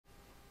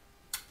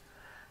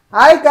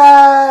Hi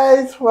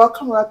guys,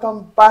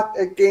 welcome back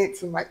again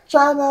to my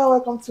channel.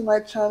 Welcome to my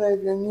channel.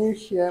 If you're new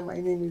here, my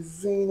name is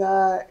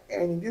Zina,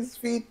 and in this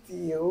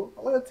video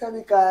I'm going to tell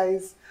you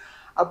guys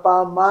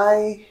about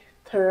my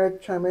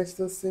third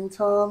trimester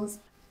symptoms.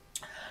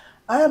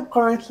 I am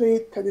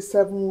currently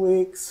 37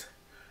 weeks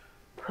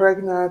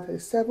pregnant,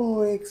 37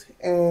 weeks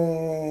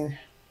and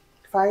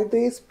 5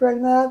 days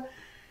pregnant,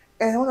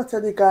 and I want to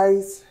tell you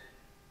guys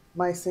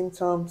my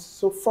symptoms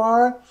so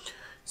far.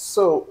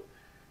 So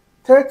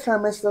third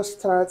trimester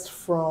starts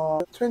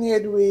from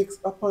 28 weeks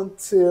up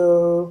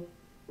until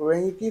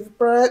when you give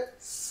birth.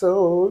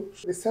 So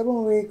the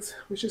 7 weeks,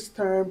 which is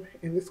term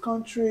in this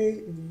country,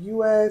 in the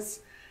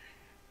US,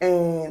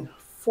 and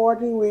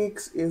 40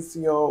 weeks is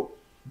your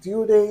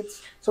due date.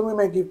 Some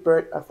women give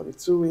birth at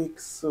 42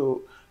 weeks.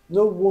 So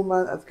no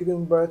woman has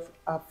given birth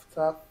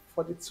after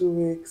 42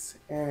 weeks.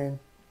 And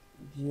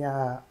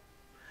yeah,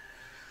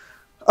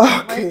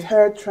 okay, my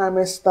third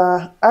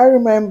trimester, I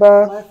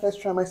remember my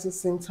first trimester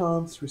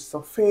symptoms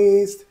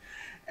resurfaced,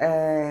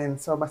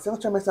 and so my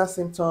second trimester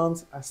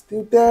symptoms are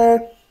still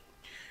there.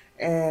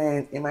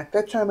 And in my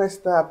third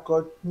trimester, I've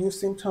got new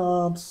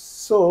symptoms.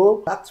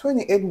 So at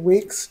 28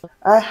 weeks,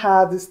 I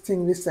have this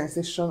tingling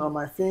sensation on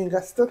my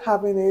finger, still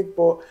having it,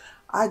 but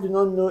I do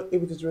not know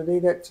if it is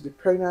related to the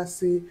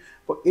pregnancy.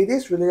 But it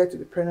is related to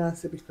the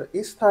pregnancy because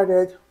it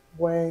started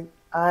when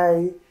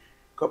I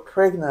got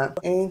pregnant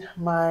in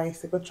my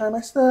second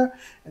trimester,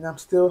 and I'm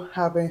still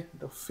having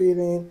the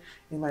feeling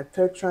in my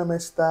third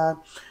trimester.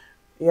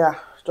 Yeah,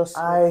 just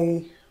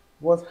I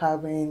was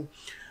having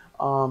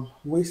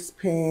waist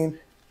pain,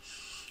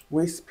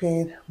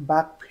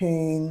 back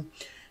pain,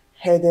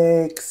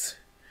 headaches.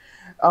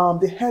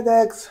 The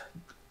headaches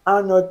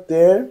are not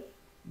there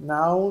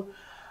now.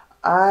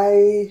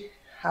 I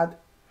had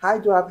I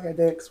do have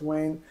headaches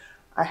when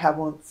I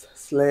haven't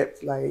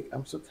slept, like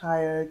I'm so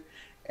tired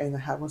and I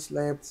haven't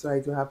slept, so I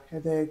do have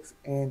headaches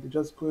and they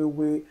just go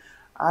away.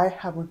 I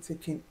haven't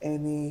taken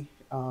any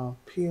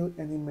pill,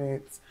 any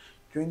meds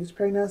during this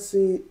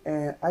pregnancy,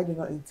 and I do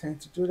not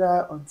intend to do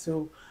that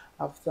until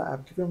after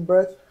I've given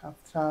birth,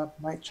 after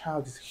my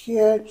child is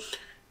here.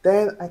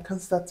 Then I can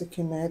start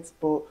taking meds,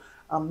 but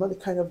I'm not the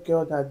kind of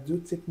girl that do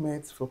take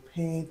meds for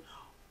pain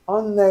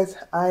unless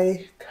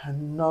I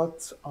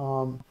cannot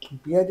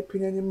bear the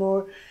pain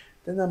anymore.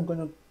 Then I'm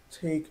gonna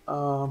take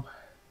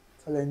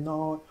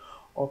Tylenol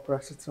or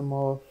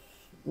paracetamol.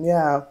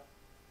 Yeah.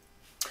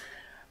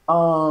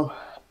 Um,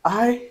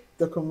 I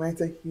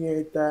documented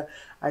here that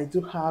I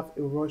do have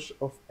a rush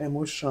of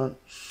emotion,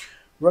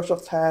 rush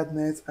of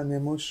tiredness and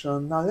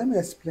emotion. Now let me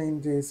explain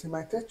this. In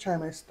my third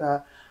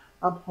trimester,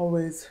 I'm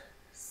always,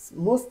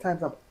 most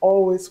times I'm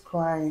always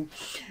crying,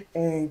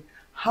 and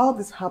how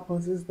this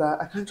happens is that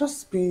I can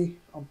just be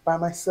by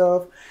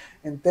myself,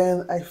 and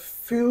then I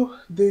feel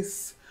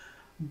this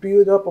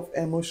build up of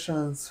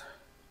emotions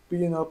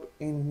building up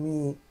in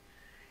me,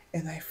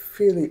 and I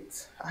feel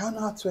it. I don't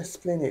know how to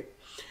explain it,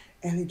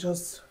 and it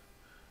just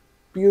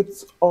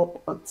builds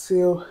up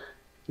until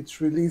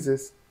it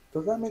releases.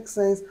 Does that make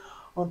sense?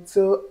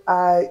 Until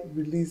I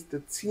release the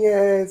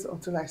tears,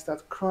 until I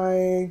start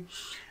crying.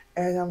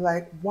 And I'm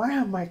like, why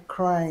am I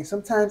crying?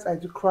 Sometimes I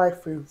do cry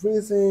for a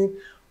reason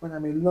when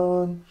I'm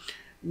alone.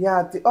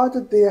 Yeah, the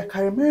other day I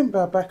can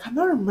remember, but I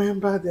cannot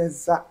remember the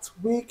exact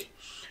week.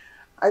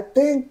 I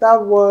think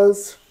that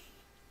was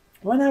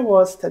when I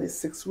was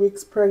 36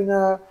 weeks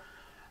pregnant.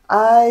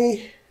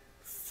 I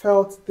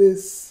felt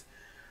this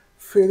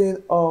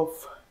feeling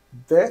of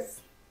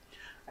death.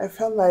 I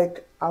felt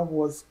like I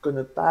was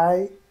gonna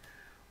die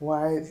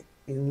while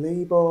in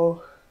labor.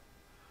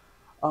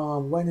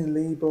 When in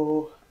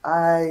labor,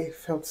 I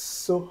felt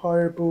so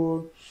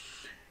horrible,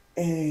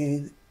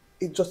 and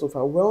it just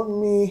overwhelmed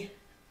me.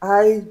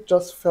 I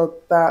just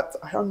felt that.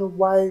 I don't know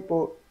why,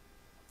 but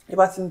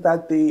ever since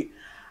that day,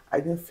 I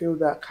didn't feel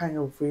that kind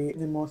of way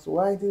anymore. So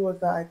what I did was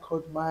that I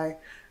called my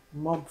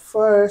mom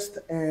first,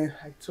 and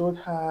I told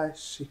her.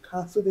 She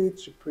cancelled it.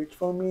 She prayed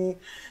for me.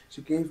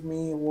 She gave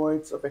me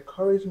words of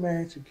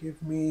encouragement. She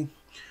gave me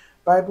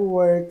Bible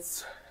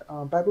words,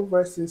 Bible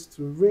verses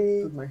to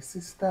read with my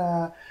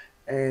sister,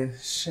 and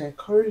she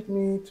encouraged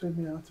me, told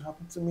me how to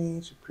happen to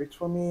me. She prayed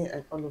for me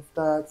and all of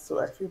that. So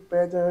I feel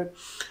better.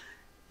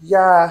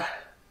 Yeah,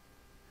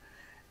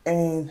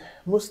 and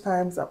most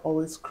times I'm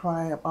always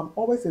crying. I'm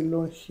always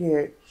alone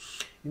here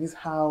in this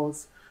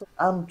house.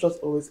 I'm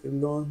just always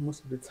alone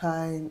most of the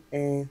time,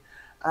 and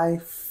I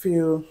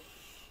feel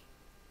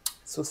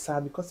so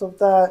sad because of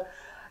that.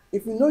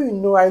 If you know, you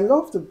know, I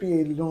love to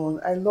be alone.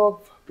 I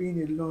love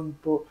being alone,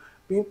 but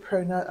being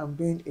pregnant and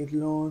being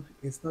alone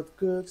is not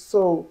good.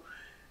 So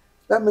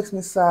that makes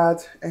me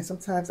sad, and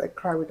sometimes I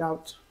cry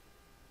without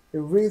a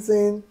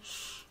reason.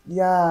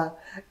 Yeah,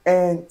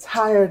 and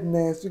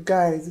tiredness, you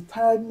guys, the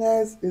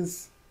tiredness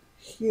is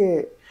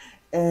here,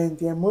 and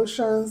the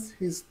emotions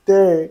is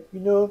there.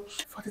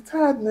 For the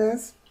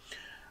tiredness,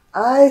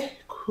 I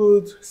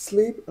could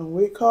sleep and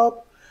wake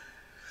up.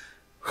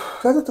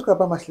 Let's talk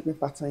about my sleeping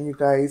pattern, you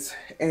guys.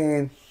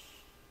 And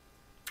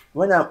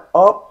when I'm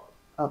up,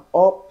 I'm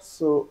up.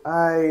 So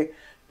I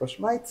brush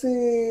my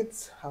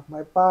teeth, have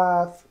my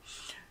bath,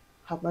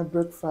 have my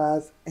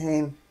breakfast,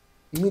 and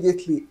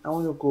immediately I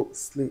want to go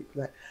sleep.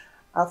 Like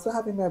after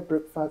having my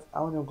breakfast,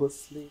 I want to go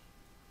sleep.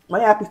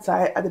 My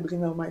appetite at the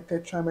beginning of my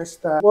third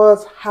trimester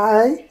was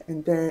high,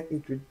 and then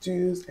it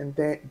reduced, and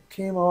then it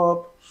came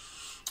up.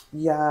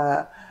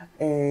 Yeah,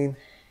 and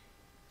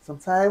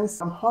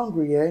sometimes I'm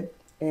hungry, yeah,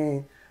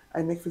 and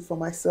I make food for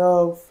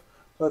myself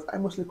because I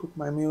mostly cook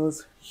my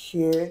meals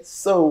here.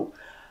 So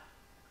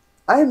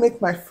I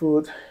make my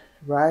food,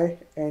 right?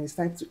 And it's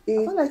time to eat.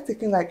 I feel like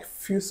taking like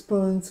few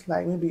spoons,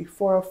 like maybe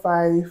 4 or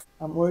 5.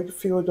 I'm already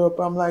filled up.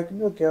 I'm like,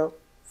 no, girl,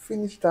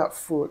 finish that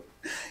food.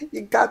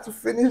 You got to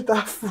finish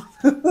that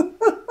food.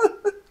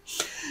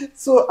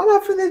 So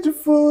I finish the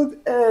food,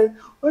 and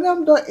when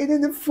I'm done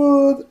eating the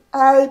food,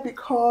 I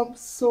become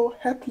so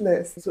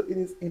helpless. So it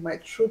is in my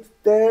throat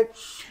there,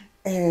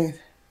 and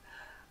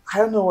I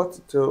don't know what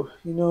to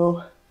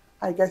do.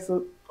 I get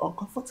so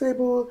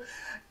uncomfortable,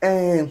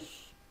 and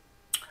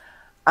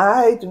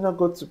I do not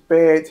go to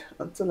bed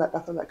until like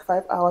after like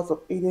 5 hours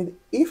of eating.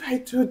 If I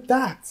do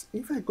that,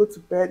 if I go to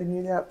bed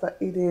immediately after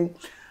eating,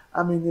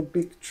 I'm in a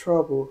big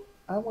trouble.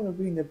 I want to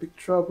be in a big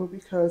trouble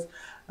because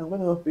I'm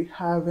gonna be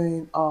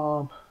having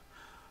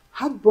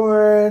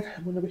heartburn,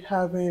 I'm gonna be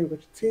having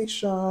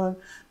regurgitation, I'm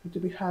going to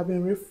be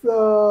having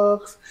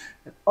reflux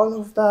and all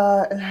of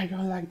that, and I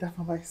don't like that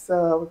for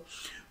myself.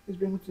 Which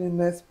brings me to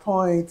the next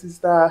point is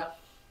that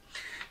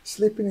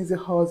sleeping is a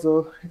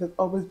hustle. It has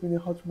always been a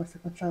hustle for my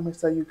second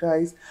trimester, you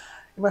guys.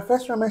 In my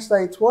first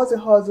trimester, it was a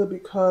hustle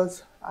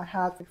because I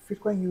had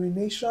frequent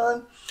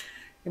urination.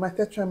 In my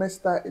third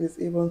trimester, it is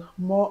even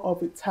more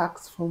of a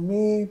tax for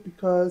me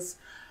because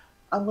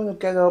I'm going to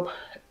get up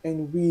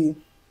and wee.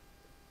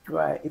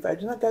 Right, if I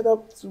do not get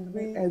up to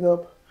wee, end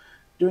up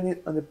doing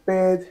it on the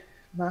bed,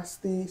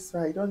 nasty.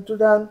 So I don't do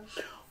that.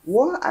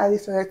 What I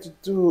decided to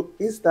do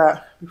is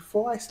that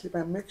before I sleep,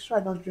 I make sure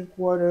I don't drink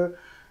water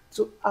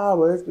 2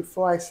 hours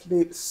before I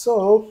sleep.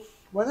 So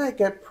when I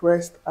get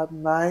pressed at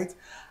night,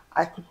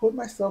 I could hold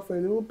myself a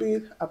little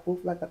bit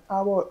above like an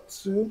hour or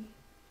two,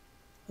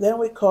 then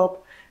wake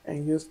up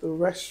and use the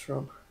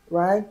restroom,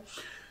 right?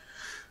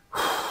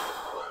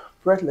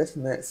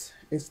 Breathlessness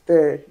is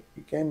there.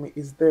 You get me?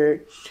 Is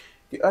there.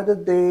 The other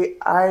day,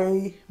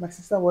 my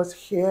sister was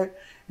here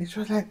and she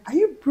was like, "Are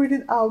you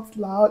breathing out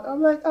loud?"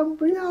 I'm like, "I'm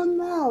breathing out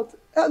loud."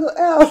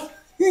 LOL.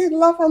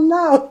 Laugh out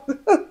loud.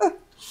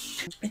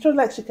 It's just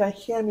like she can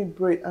hear me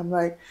breathe. I'm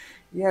like,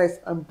 "Yes,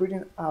 I'm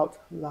breathing out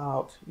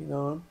loud.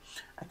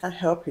 I can't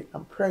help it.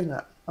 I'm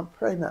pregnant. I'm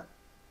pregnant.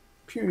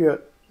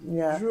 Period."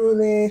 Yeah.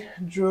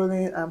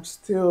 Drooling. I'm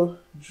still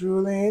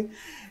drooling.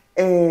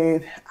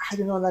 And I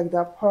do not like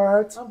that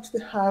part. I'm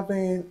still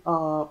having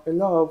a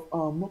lot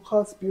of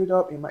mucus build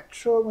up in my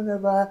throat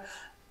whenever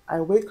I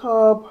wake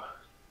up.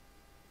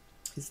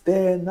 It's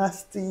there,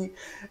 nasty.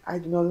 I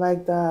do not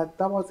like that.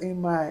 That was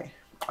in my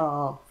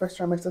first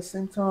trimester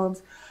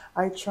symptoms.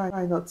 I try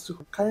not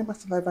to carry my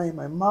saliva in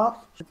my mouth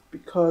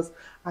because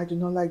I do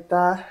not like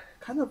that.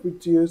 Kind of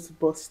reduced,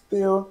 but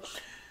still,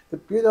 the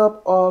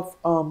buildup of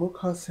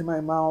mucus in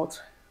my mouth,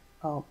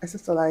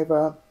 excess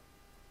saliva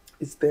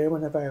is there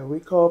whenever I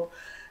wake up,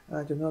 and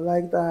I do not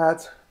like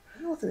that.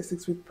 When I was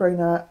 6 week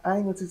pregnant, I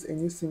noticed a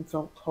new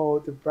symptom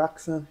called the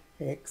Braxton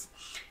Hicks.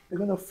 You're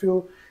gonna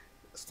feel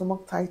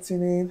stomach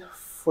tightening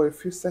for a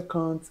few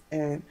seconds,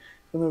 and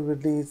it's gonna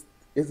release.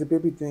 Is the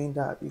baby doing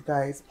that, you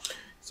guys?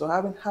 So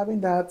I've been having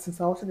that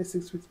since I was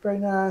 6 weeks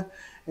pregnant,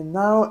 and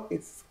now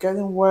it's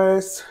getting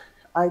worse.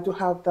 I do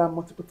have that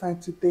multiple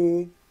times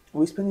today.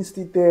 Whispering is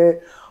still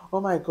there.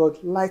 Oh my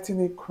god,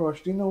 lightning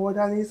crush. Do you know what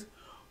that is?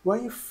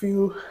 When you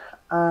feel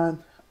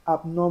an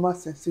abnormal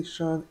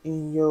sensation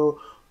in your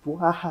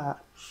buhaha,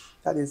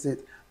 that is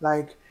it.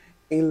 Like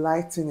a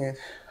lightning,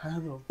 I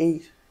don't know,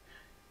 a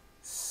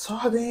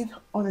sudden,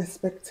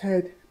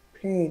 unexpected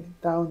pain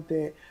down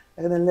there,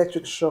 like an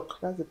electric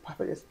shock. That's the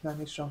perfect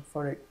explanation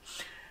for it.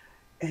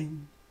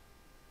 And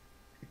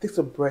it takes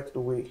a breath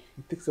away.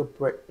 It takes a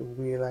breath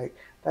away. Like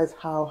that's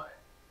how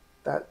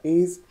that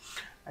is.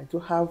 I do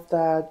have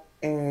that,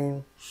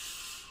 and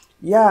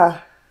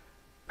yeah,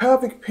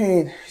 pelvic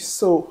pain.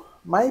 So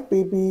my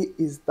baby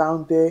is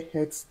down there,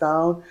 heads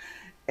down,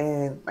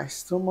 and my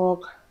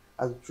stomach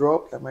has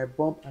dropped, like my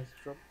bump has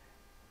dropped.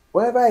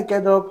 Whenever I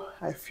get up,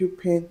 I feel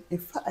pain. In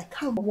fact, I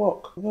can't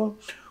walk.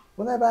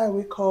 Whenever I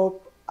wake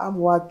up, I'm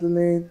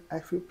waddling. I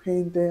feel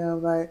pain there.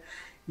 I'm like,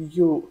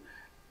 yo,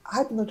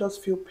 I do not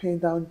just feel pain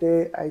down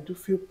there. I do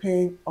feel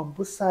pain on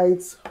both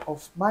sides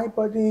of my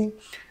body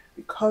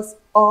because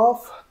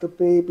of the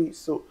baby.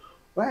 So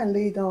when I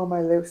lay down on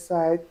my left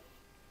side,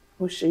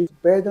 which is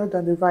better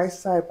than the right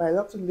side, but I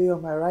love to lay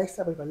on my right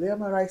side. But if I lay on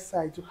my right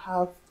side, you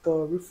have the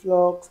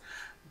reflux,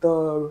 the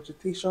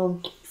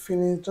rotation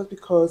feeling, just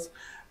because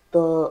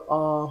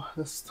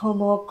the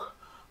stomach,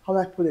 how do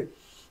I put it,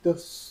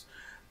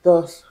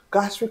 the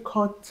gastric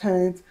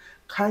content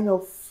kind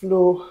of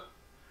flow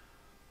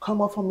come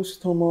up from your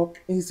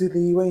stomach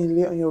easily when you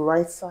lay on your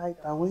right side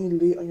and when you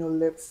lay on your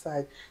left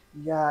side.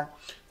 Yeah,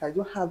 I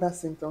don't have that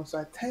symptom, so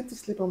I tend to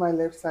sleep on my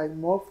left side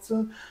more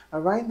often.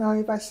 And right now,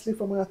 if I sleep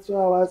for more than 2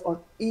 hours on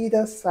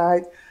either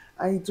side,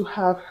 I do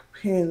have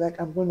pain,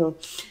 like I'm gonna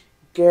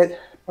get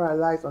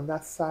paralyzed on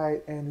that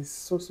side, and it's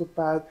so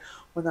bad.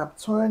 When I'm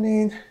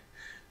turning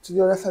to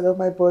the other side of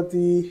my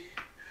body,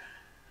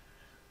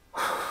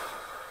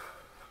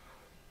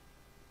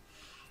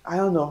 I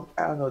don't know.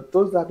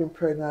 Those that have been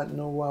pregnant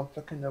know what I'm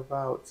talking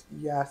about.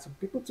 Yeah, some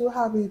people do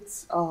have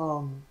it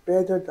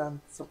better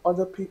than some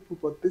other people,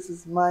 but this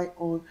is my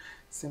own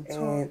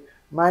symptom, and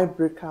my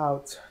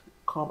breakout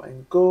come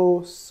and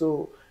go.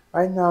 So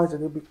right now it's a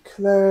little bit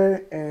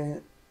clear,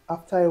 and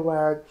after a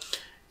while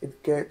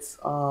it gets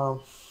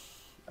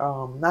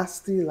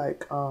nasty,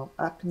 like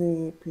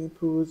acne,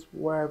 pimples,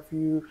 what have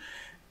you,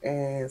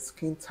 and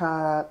skin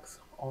tags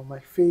on my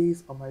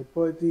face, on my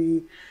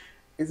body.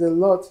 It's a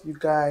lot, you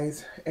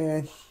guys.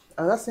 And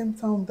another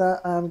symptom that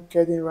I'm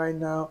getting right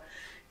now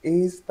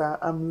is that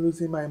I'm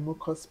losing my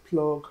mucus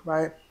plug,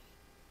 right?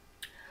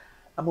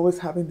 I'm always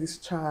having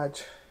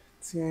discharge,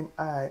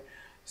 TMI.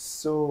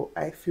 So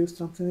I feel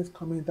something is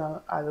coming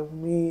down out of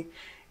me,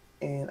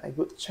 and I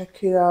go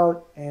check it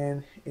out,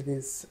 and it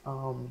is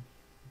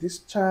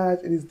discharge.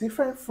 It is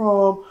different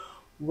from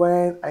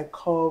when I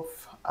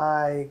cough,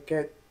 I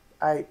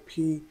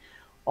pee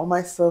on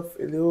myself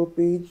a little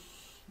bit,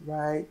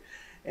 right?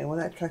 And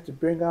when I try to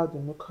bring out the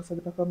mucus at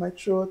the back of my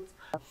throat,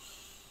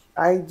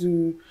 I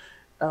do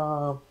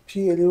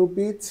pee a little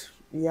bit.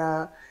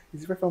 Yeah,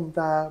 it's different from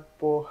that,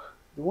 but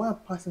the one I'm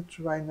passing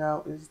through right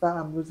now is that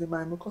I'm losing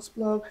my mucus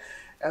plug,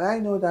 and I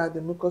know that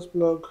the mucus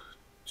plug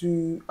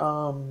do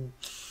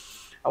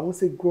I won't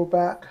say grow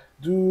back,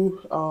 do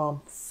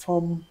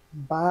form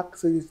back,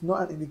 so it's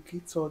not an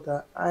indicator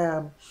that I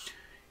am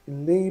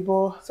in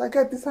labor. So I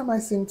get these are my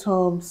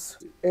symptoms,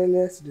 the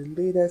earliest, the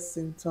latest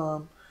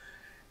symptom,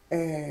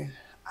 and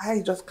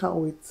I just can't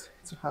wait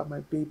to have my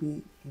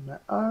baby in my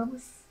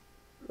arms,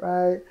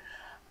 right?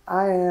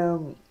 I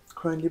am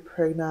currently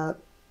pregnant,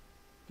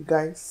 you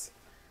guys,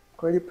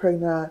 currently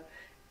pregnant,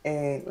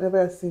 and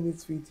whenever I've seen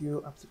this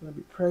video, I'm still gonna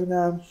be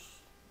pregnant,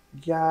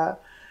 yeah,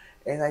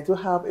 and I do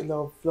have a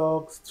lot of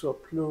vlogs to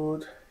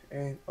upload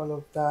and all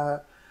of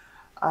that.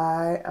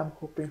 I am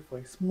hoping for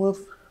a smooth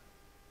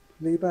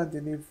labor and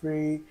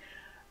delivery.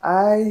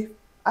 I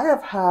I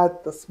have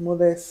had the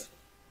smoothest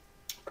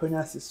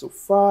pregnancy so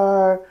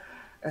far,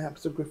 and I'm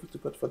so grateful to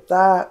God for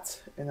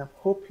that. And I'm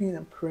hoping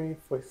and praying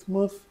for a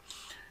smooth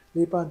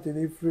labor and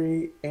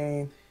delivery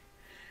and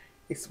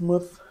a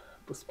smooth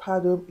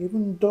postpartum,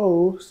 even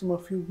though some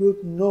of you will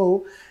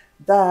know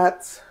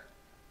that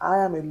I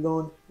am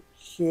alone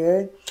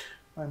here.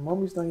 My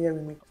mom is not here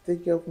with me to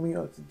take care of me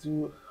or to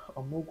do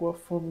a mogwa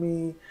for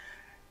me,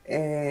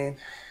 and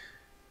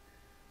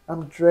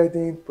I'm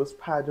dreading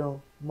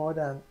postpartum more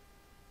than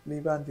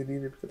labor and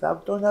delivery because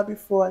I've done that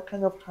before. I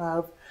kind of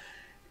have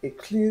a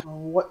clue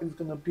on what it's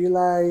gonna be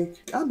like.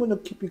 I'm gonna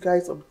keep you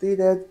guys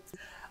updated.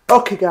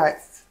 Okay,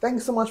 guys, thank you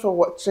so much for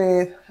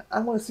watching.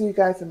 I'm gonna see you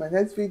guys in my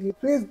next video.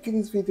 Please give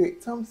this video a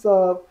thumbs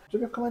up.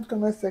 Drop your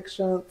comment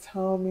section.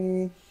 Tell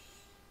me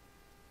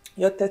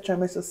your third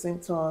trimester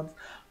symptoms,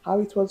 how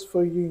it was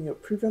for you in your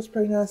previous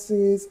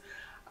pregnancies.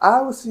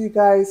 I will see you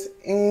guys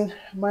in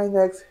my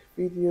next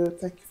video.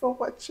 Thank you for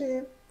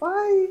watching.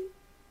 Bye.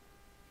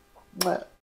 Mwah.